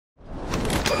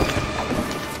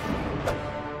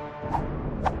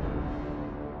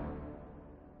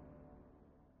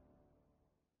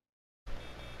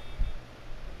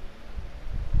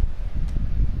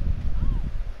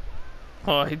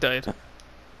Oh, he died.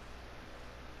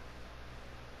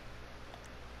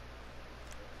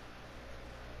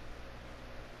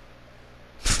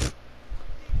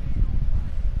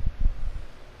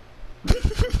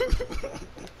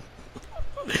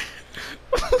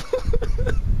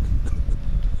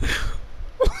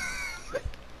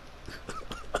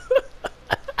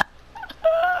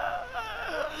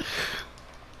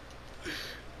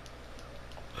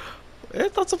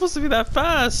 It's not supposed to be that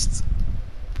fast.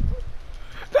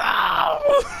 No!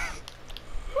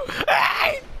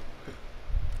 Hey!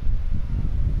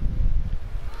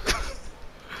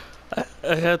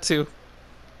 I had to.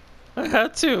 I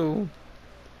had to.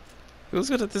 It was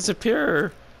gonna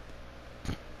disappear.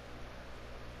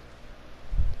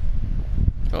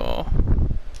 Oh.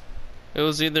 It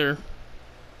was either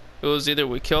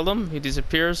we killed him, he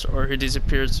disappears, or he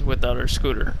disappears without our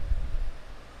scooter.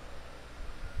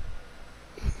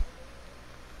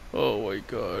 Oh my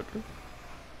god.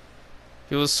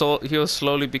 He was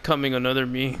slowly becoming another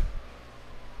me.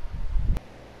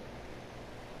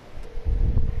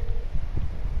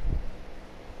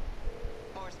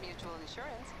 Morse Mutual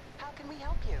Insurance. How can we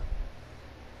help you?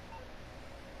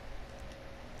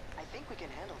 I think we can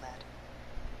handle that.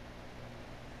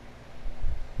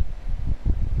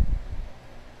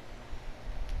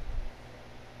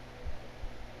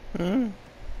 Hmm.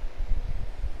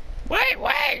 Wait!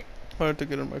 I have to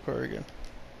get in my car again.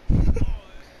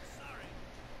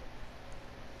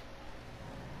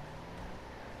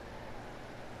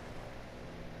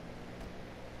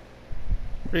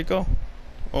 Where'd he go?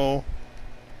 Oh.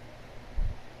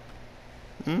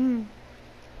 Hmm.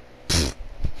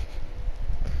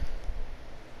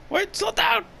 Wait, slow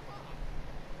down!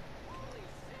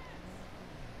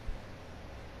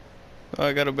 Oh,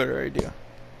 I got a better idea.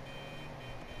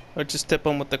 I'll just tip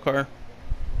him with the car.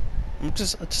 I'm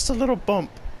just a little bump.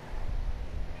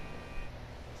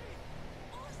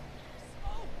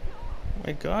 Oh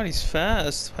my god, he's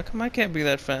fast. How come I can't be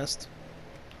that fast?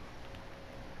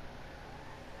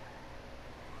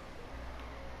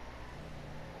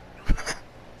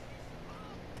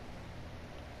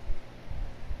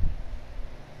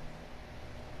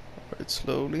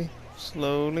 Alright,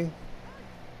 slowly.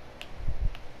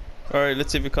 Alright,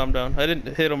 let's see if he calmed down. I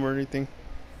didn't hit him or anything.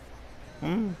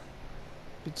 Hmm.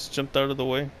 He just jumped out of the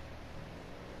way.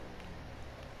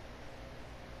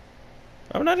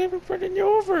 I'm not even running you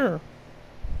over.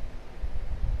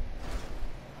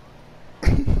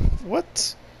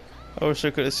 What? I wish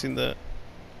I could have seen that.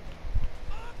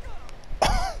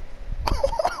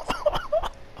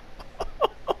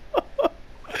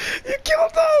 You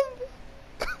killed him!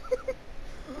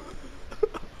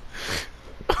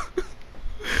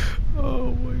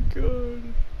 Oh my god.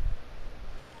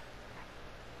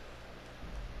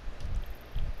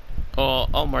 Oh,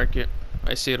 I'll mark it.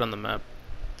 I see it on the map.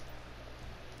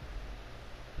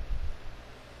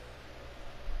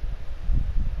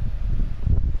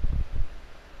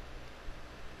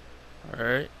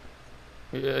 Alright.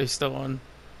 Yeah, he's still on.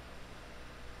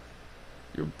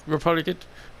 You'll probably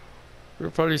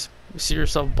see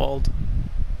yourself bald.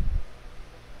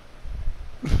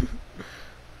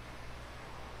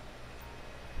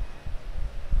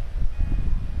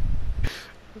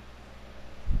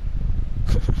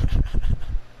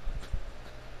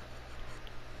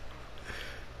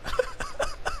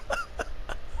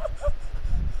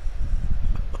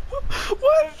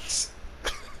 What?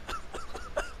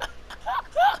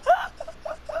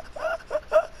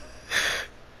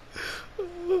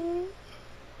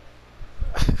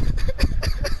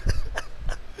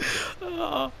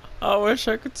 Oh, I wish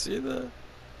I could see that.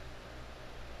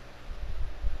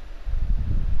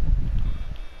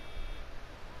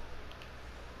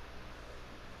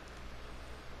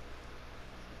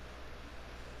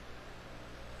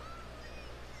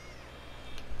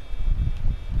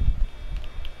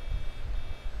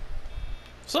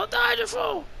 Slow down, you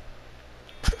fool!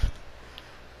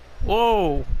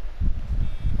 Whoa!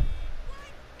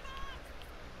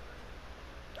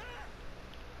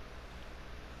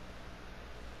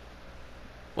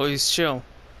 Oh, he's chill.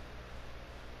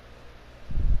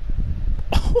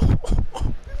 He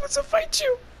wants to fight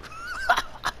you!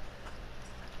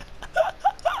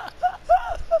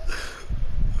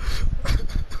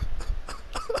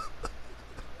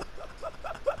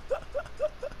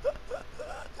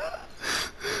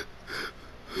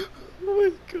 Oh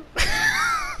my god.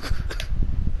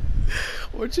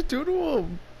 What'd you do to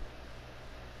him?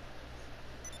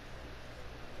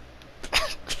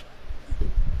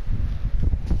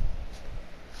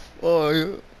 Oh,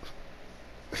 yeah.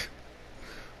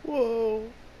 Whoa.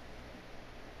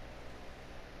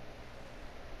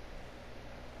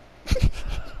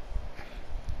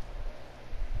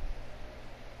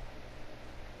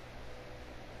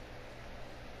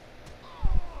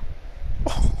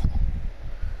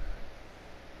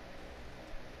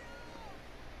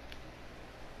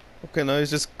 Okay, now he's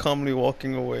just calmly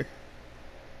walking away.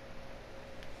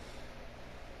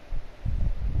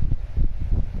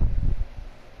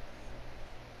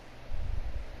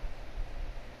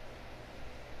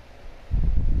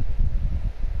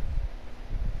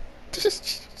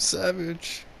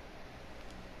 Savage.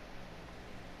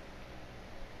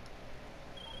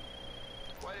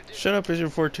 Shut up,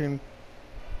 Agent 14.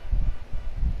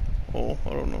 Oh, I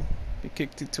don't know. He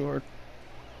kicked it too hard.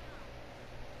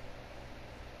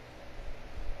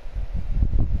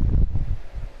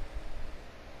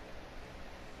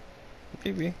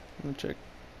 Maybe. Let me check.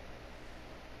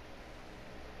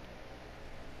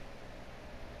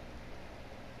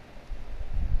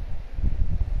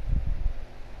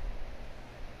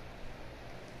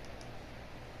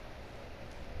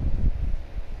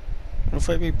 Don't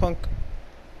fight me, punk.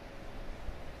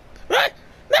 Right!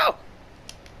 No!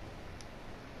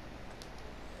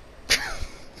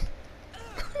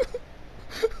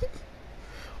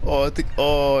 Oh, I think.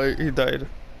 Oh, he died.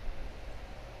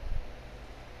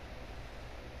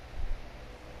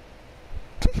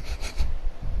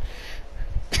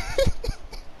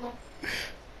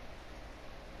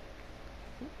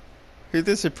 He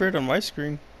disappeared on my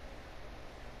screen.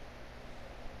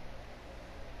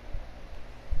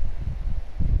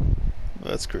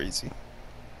 That's crazy.